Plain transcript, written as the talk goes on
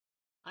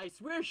I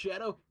swear,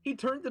 Shadow, he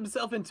turned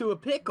himself into a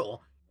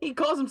pickle. He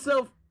calls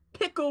himself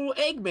Pickle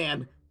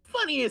Eggman.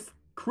 Funniest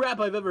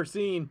crap I've ever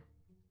seen.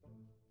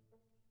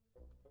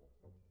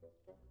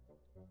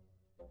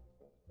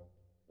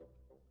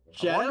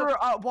 Shadow?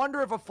 I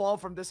wonder if a fall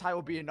from this high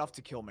will be enough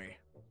to kill me.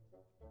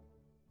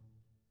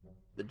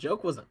 The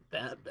joke wasn't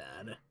that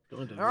bad.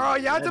 Oh,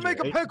 you had to make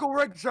a pickle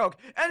Rick joke.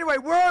 Anyway,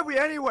 where are we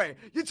anyway?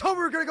 You told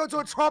me we were gonna go to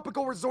a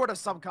tropical resort of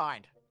some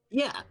kind.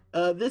 Yeah,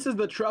 this is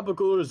the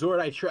tropical resort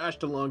I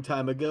trashed a long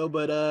time ago,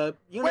 but,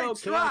 you know,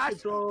 trash?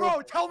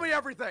 Bro, tell me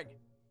everything!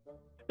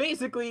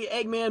 Basically,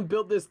 Eggman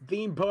built this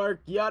theme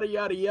park, yada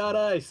yada yada,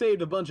 I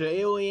saved a bunch of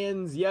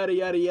aliens, yada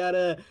yada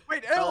yada.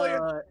 Wait,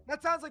 aliens?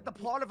 That sounds like the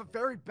plot of a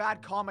very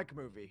bad comic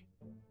movie.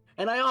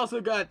 And I also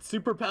got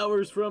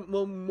superpowers from,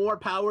 well, more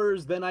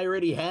powers than I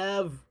already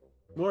have,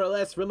 more or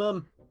less from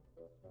them.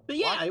 But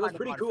yeah, well, it was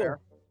pretty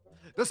cool.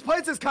 This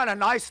place is kind of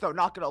nice though,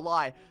 not gonna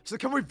lie. So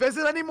can we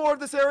visit any more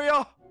of this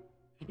area?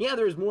 Yeah,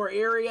 there's more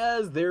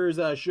areas. There's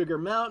Sugar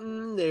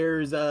Mountain.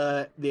 There's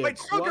the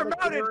Sugar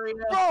Mountain, area.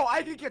 Bro,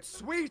 I can get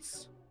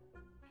sweets.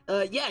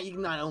 Yeah, you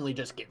can not only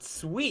just get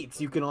sweets,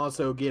 you can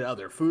also get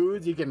other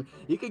foods. You can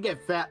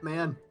get fat,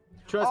 man.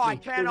 Trust me. I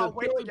cannot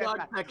wait to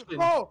get fat.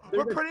 Bro,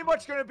 we're pretty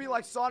much gonna be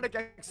like Sonic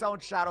XL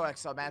and Shadow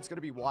XL, man. It's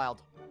gonna be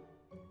wild.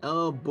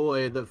 Oh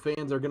boy, the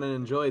fans are gonna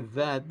enjoy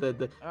that. The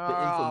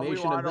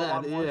inflammation of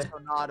that. Yeah.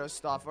 Sonado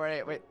stuff.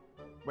 Wait.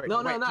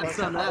 No, not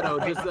Sonado.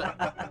 Just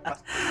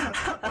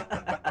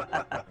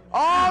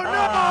Oh no,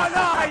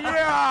 not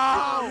you!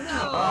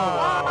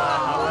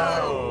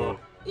 Oh,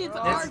 it's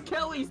R.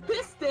 Kelly's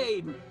piss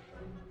stain.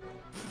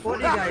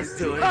 What are you guys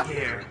doing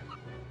here?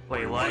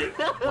 Wait, what?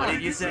 What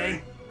did you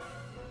say?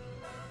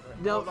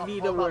 Don't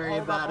need to worry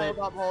about it.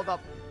 Hold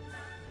up.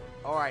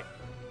 All right.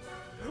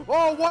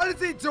 Whoa, what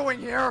is he doing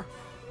here?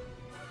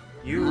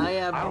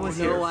 I was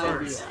here no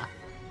first. idea.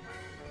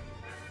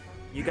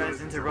 You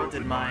guys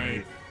interrupted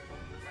my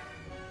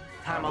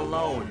time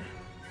alone.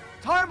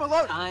 Time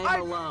alone? Time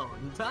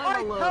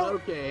alone,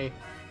 okay.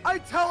 I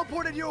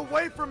teleported you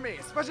away from me,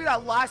 especially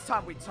that last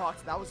time we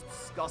talked. That was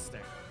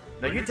disgusting.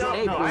 No, you don't.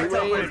 Hey, No, I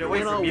teleported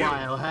away from you. It's been a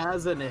while,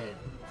 hasn't it?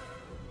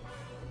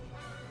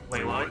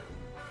 Wait, what?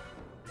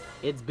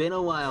 It's been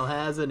a while,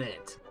 hasn't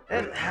it?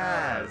 It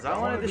has. I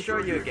want to destroy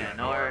you again,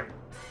 or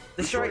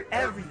destroy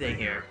everything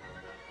here.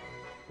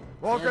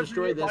 Well, yeah,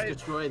 destroy this,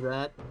 destroy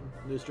that.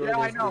 Destroy this,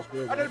 I know.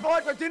 destroy And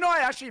that. then, do you know I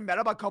actually met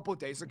him a couple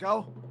days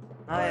ago?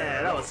 Oh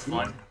yeah, that was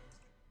fun.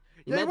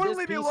 You Yeah, met this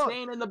leave me pea alone.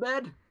 stain in the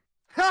bed?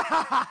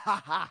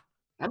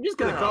 I'm just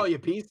gonna call you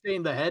Pea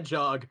Stain the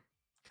Hedgehog.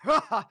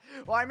 Well,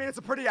 I mean, it's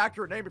a pretty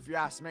accurate name if you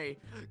ask me.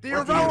 The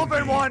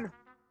irrelevant one!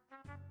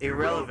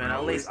 Irrelevant,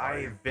 at least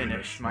I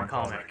finished my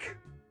comic.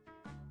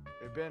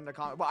 You've been in the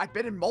comic. Well, I've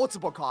been in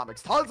multiple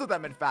comics. Tons of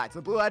them, in fact.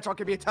 The Blue Hedgehog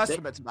can be a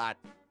testament to that.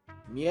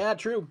 Yeah,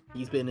 true.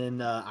 He's been in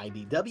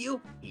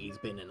IDW, he's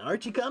been in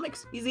Archie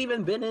Comics, he's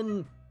even been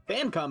in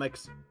fan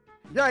comics.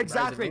 Yeah,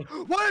 exactly.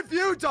 What have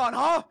you done,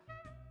 huh?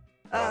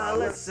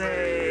 Let's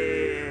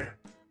say...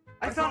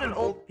 I found an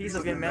old piece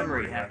of your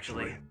memory,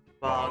 actually,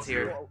 while I was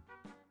here.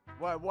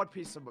 What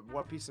piece of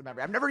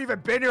memory? I've never even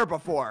been here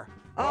before.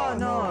 Oh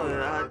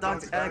no,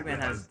 Dr. Eggman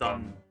has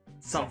done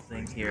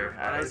something here,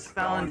 and I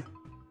found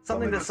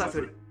something that starts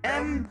with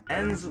M,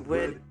 ends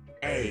with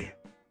A.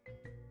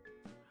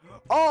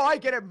 Oh, I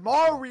get it,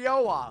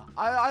 Marioa.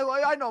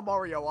 I know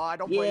Marioa. I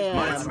don't play. Yeah,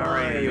 Mine's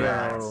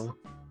Mario.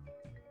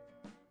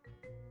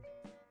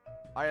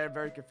 I am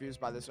very confused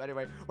by this.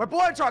 Anyway, my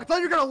blood truck. I thought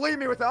you were gonna leave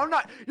me with it.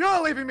 You're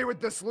not leaving me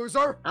with this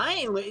loser. I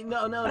ain't.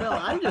 No.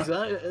 I'm just.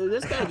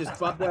 This guy just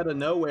popped out of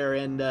nowhere,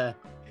 and. Yeah,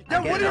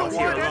 what do you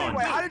want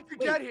anyway? How did you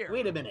get here?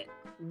 Wait a minute.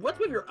 What's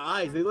with your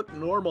eyes? They look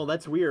normal.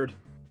 That's weird.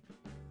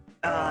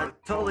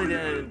 Totally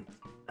didn't.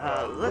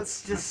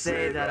 Let's just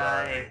say that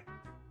I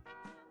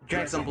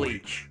drank some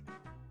bleach.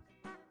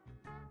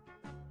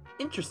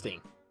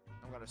 Interesting.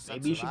 censor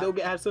Maybe you should that.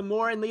 go have some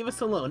more and leave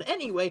us alone.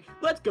 Anyway,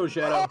 let's go,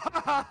 Shadow.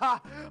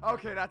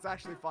 Okay, that's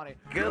actually funny.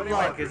 Good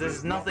luck, because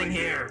there's nothing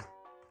here.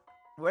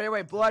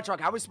 Wait, Blood Truck,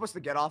 how are we supposed to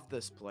get off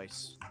this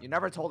place? You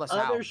never told us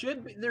how.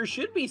 There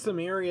should be some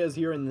areas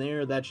here and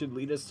there that should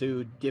lead us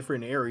to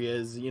different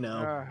areas, you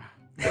know.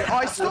 Oh,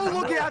 he's still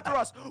looking after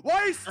us. Why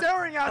are you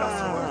staring at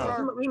us,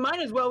 loser? We might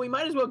as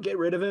well get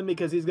rid of him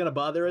because he's gonna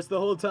bother us the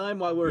whole time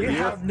while we're here. You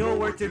have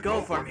nowhere to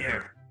go from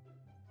here.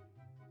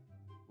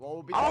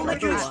 Well, I'll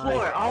let you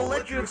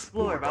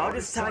explore, but I'll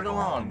just tag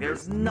along.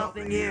 There's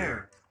nothing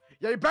here.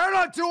 Yeah, you better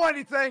not do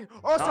anything,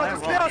 or else I'll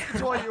just chaos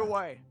control you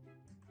away.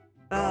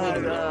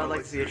 I'd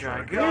like to see you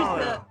try.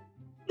 Go.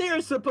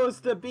 There's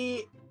supposed to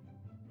be...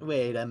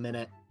 Wait a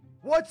minute.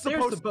 What's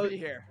supposed to be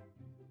here?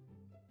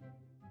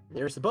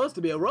 There's supposed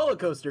to be a roller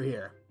coaster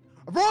here.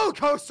 A roller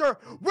coaster?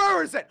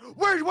 Where is it?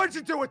 What'd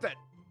you do with it?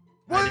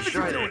 What did you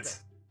do with it?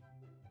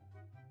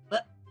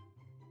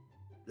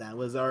 That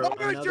was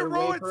another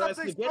way for us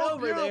to get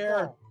over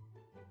there.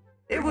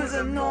 It was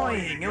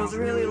annoying. It was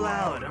really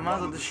loud. I might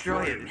as well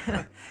destroy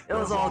it. It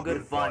was all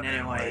good fun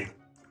anyway.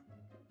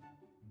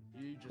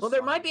 Well,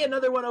 there might be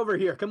another one over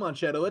here. Come on,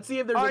 Shadow. Let's see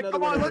if there's another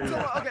one. Come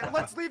on,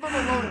 let's leave him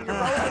alone. You're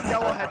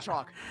relevant,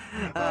 Hedgehog.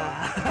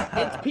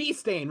 It's Pea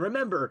Stain.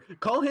 Remember,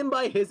 call him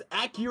by his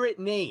accurate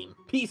name,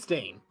 Pea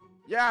Stain.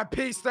 Yeah,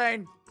 Pea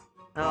Stain.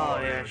 Oh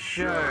yeah,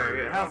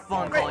 sure. Have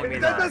fun calling me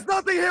There's that.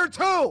 nothing here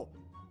too.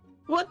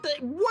 What the?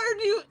 Where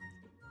do you?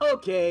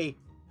 Okay.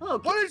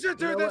 Okay. What did you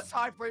do know this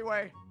time,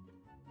 Fleetway?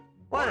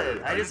 What?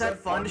 I just had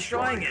fun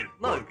destroying it.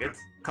 Look, it's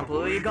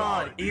completely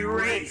gone.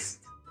 Erased.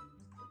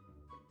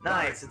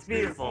 Nice. It's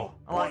beautiful.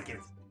 I like it.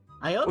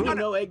 I hope you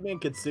know Eggman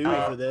could sue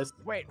you for this.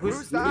 Wait, Who's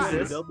who's that?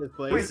 this? Built this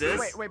place. Who's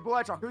this? Wait, Blue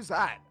Hedgehog, who's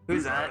that?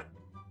 Who's that?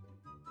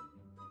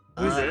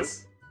 Who's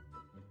this?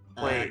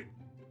 Wait,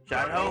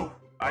 Shadow?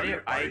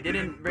 I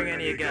didn't bring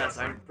any against.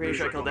 I'm pretty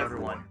sure I killed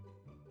everyone.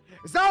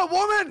 Is that a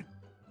woman?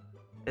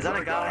 Is that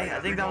a guy? I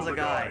think that was a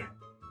guy.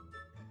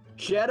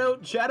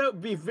 Shadow,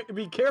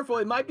 be careful.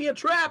 It might be a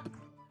trap.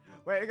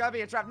 Wait, it gotta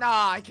be a trap.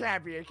 Nah, it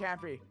can't be. It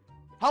can't be.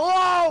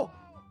 Hello?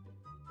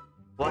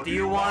 What do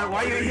you want?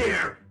 Why are you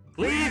here?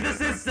 Leave this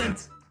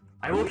instant!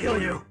 I will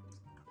kill you.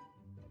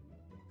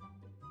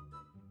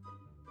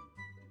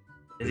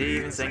 Is he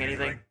even saying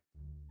anything?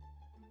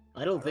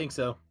 I don't think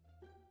so.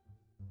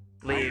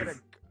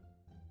 Leave.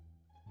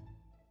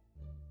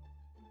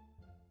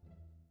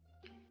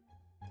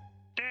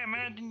 Damn,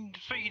 man, I didn't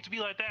expect you to be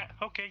like that.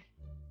 Okay.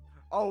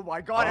 Oh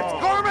my God, Oh,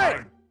 it's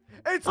Kermit!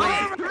 It's Wait,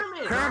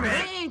 Kermit! Kermit!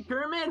 Hey,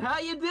 Kermit, how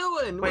you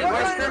doing? Wait, What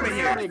where's kind of Kermit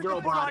here? Kermit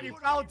girl Come on, body? you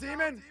foul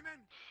demon!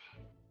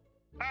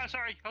 Ah,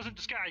 sorry, I was in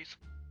disguise.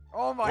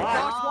 Oh my What?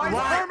 gosh, why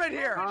What? is Kermit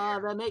here?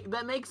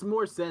 That makes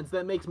more sense.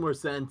 That makes more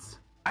sense.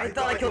 I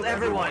thought I killed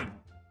everyone.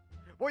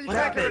 Well, you What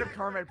can't get rid happened? of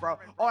Kermit, bro.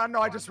 Oh no,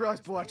 I just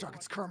realized Blue Hedgehog,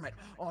 it's Kermit.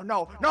 Oh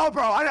no, no,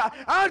 bro, I'm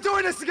not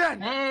doing this again!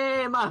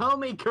 Hey, my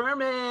homie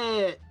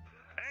Kermit.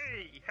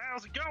 Hey,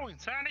 how's it going,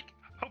 Sonic?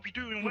 Hope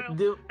you're doing well.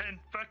 And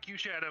fuck you,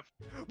 Shadow.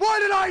 What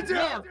did I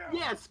do?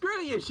 Yeah,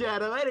 screw you,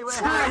 Shadow. Anyway,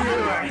 Screw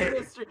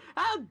you.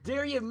 how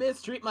dare you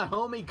mistreat my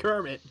homie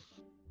Kermit?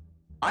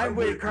 I'm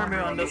with Kermit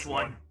on this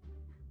one.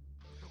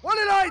 What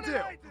did I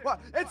do? What?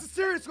 It's a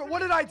serious one.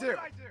 What did I do?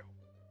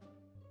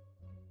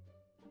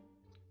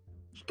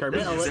 Kermit,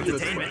 This I'll is let you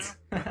entertainment.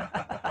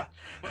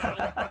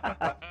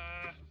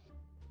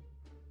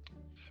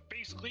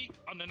 Basically,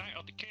 on the night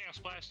of the Chaos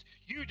Blast,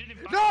 you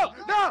didn't buy No, me.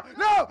 no,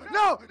 no,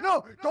 no,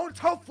 no! Don't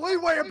tell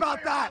Fleetway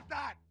about that!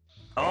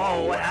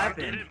 Oh, what You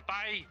happened? didn't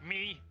buy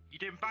me. You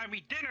didn't buy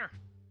me dinner.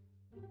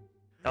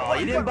 Oh,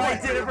 you didn't buy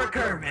dinner for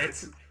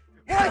Kermit.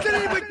 Well, I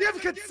didn't even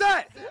give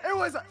consent! It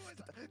was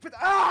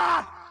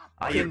ah!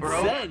 Are you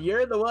broke? Consent,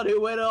 you're the one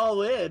who went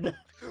all in.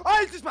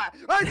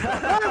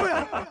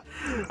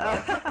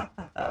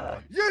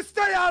 You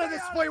stay out of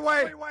this,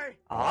 Fleetway!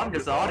 Oh, I'm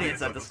just the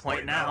audience at this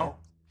point now.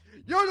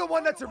 You're the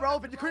one that's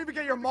irrelevant. You couldn't even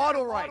get your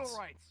model rights.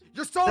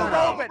 You're so No.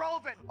 irrelevant.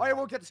 I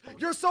won't get this.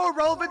 You're so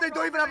irrelevant they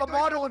don't even have a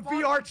model in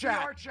VR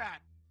chat.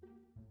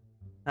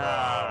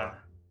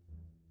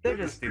 They're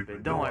just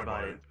stupid. Don't worry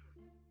about it.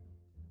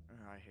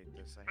 I hate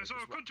this. And so,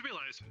 come to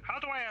realize, how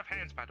do I have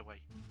hands, by the way?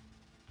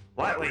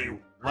 What? Wait,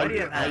 why do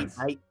you have hands?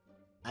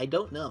 I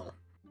don't know.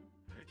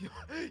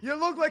 You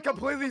look like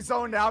completely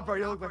zoned out, bro.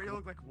 You look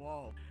like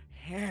whoa.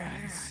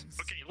 Hands.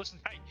 Okay, listen.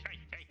 Hey.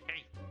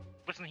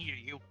 Listen here,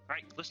 you.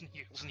 Right? Listen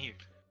here.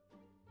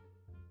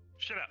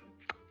 Shut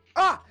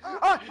up.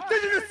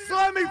 Did you just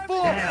slam me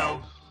full?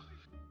 Damn.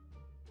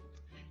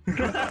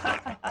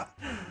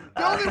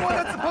 The only one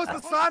that's supposed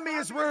to slam me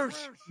is Rouge.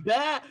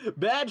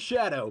 Bad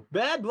Shadow.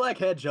 Bad Black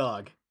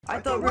Hedgehog. I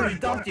thought Rouge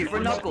dumped you for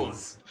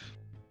Knuckles.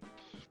 Oh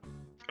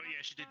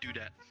yeah, she did do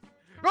that.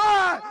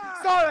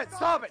 Stop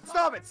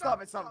it!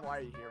 Why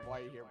are you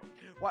here?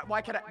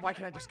 Why can't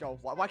I just go?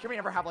 Why can't we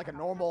ever have like a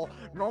normal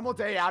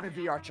day out in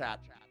VR chat?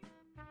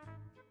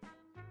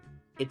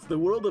 It's the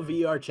world of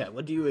VR chat.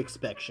 What do you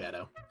expect,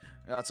 Shadow?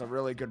 That's a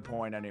really good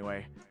point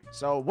anyway.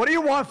 So, what do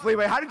you want,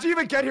 Fleetway? How did you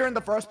even get here in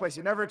the first place?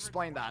 You never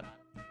explained that.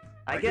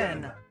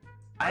 Again,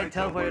 I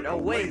teleported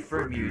away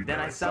from you, then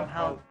I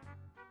somehow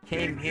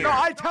came here. No,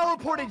 I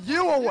teleported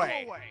you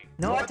away!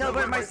 No, I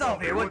teleported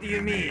myself here. What do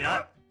you mean?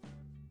 That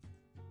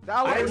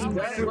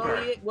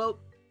was... Well,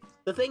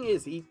 the thing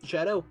is,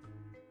 Shadow,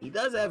 he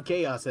does have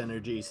chaos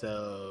energy,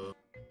 so...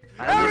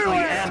 I literally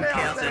Everyone has am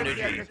chaos at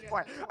energy. this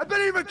point. I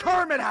bet even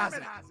Kermit has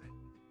it!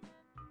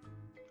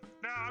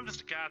 No, I'm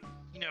just a god.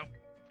 You know,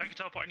 I can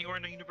teleport anywhere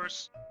in the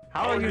universe.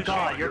 How are you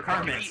God? You're I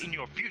can Kermit. be in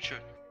your future.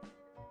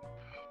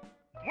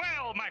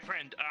 Well, my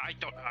friend, I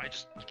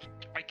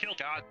killed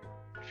God.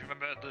 If you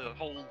remember the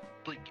whole,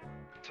 the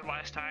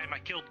last time I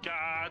killed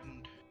God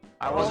and...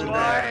 I wasn't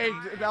there.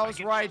 Right, that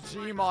was right,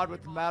 Gmod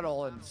with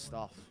metal and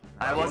stuff.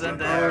 I wasn't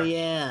there. Oh,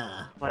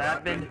 yeah. What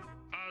happened?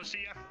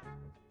 See,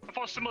 I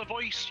thought a similar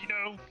voice, you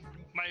know,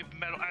 my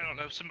metal, I don't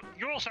know,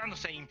 you all sound the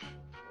same.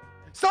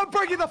 Stop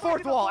breaking the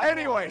fourth wall!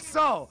 Anyway,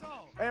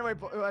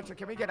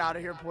 can we get out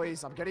of here,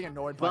 please? I'm getting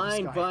annoyed by this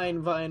guy.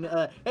 Fine.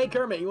 Hey,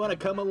 Kermit, you want to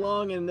come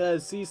along and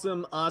see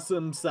some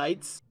awesome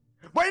sights?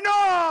 Wait,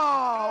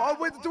 no!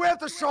 Do we have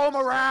to show him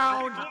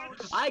around?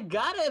 I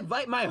gotta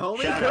invite my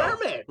homie Shadow,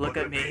 Kermit. look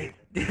at me.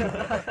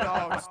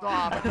 No,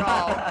 stop, no,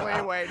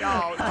 Fleetway,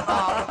 no,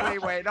 stop,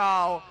 Fleetway,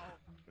 no.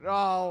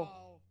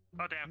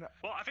 Oh, damn.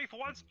 Well, I think for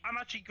once, I'm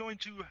actually going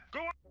to go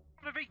out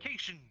a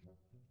vacation.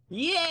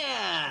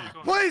 Yeah!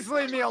 Please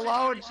leave me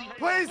alone.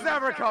 Please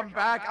never come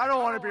back. I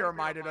don't want to be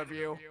reminded of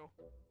you.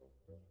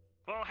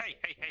 Well, hey,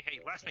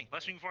 last thing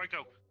before I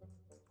go.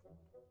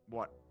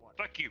 What?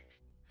 Fuck you.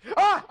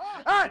 Ah!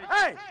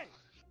 Hey!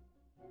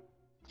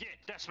 Yeah,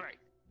 that's right.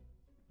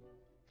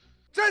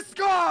 Just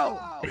go!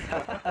 I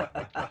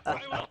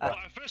will. But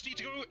I first need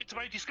to go into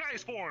my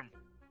disguise form.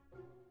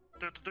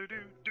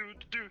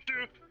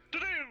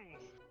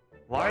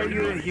 Why are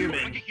you a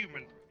human? Like a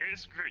human.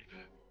 It's great.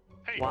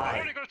 Hey, Why? I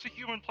want to go to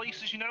human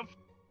places, you know?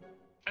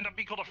 End up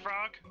being called a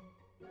frog.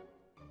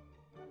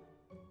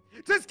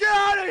 Just get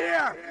out of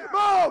here!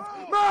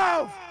 Move!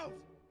 Move!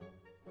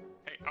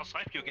 Hey, I'll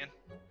slap you again.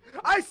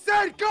 I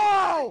said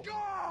go!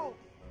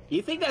 Do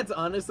you think that's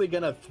honestly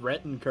gonna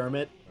threaten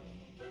Kermit?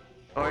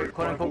 Or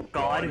quote-unquote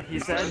God, he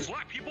said.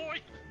 Slap you, boy!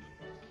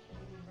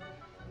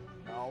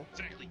 No.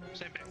 Exactly.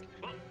 Same back.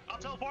 Well, I'll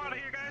teleport out of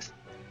here, guys.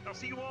 I'll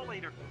see you all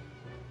later.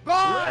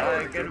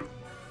 Bye! Good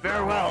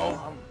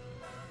farewell.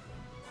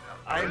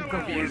 I'm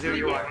confused who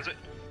you are. Was it?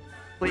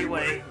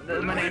 Fleetway.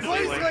 My name's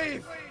Please Fleetway.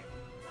 leave!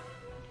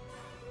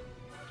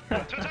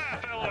 Ta-ta,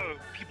 fellow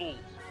people.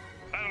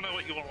 I don't know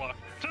what you all are.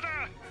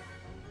 Ta-ta!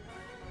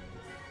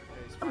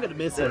 I'm gonna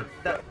miss him.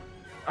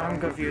 I'm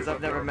confused.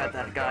 I've never met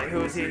that guy.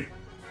 Who is he?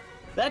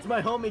 That's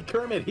my homie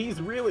Kermit.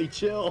 He's really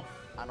chill.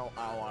 I don't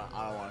want.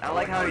 I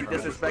like how he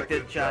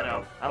disrespected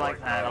Shadow. I like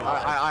that a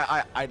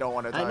lot. I don't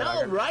want to. I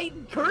know, right?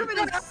 Kermit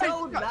is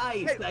so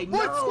nice. I know.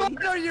 What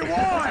sweater you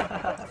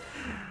on?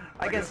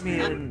 I guess me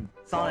and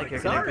Sonic here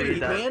can Sorry, agree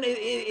that. man.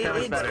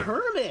 It's better.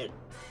 Kermit.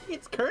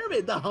 It's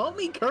Kermit, the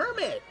homie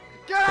Kermit.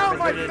 Get out of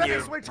my Kermit's better than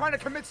face! you. We're trying to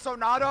commit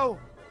Sonato.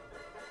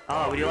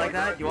 Oh, would you like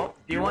that? Do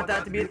you want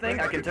that to be a thing?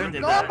 I can turn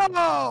into that.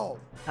 No!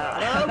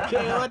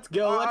 Okay, let's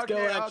go. Let's go.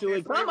 Okay, Actually,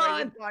 okay, come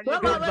on. fine, Come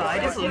on. Goodbye,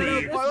 Let's just go.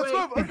 leave. This Let's way.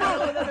 move, let's I know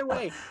go. another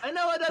way. I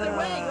know another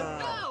way.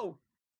 Let's go.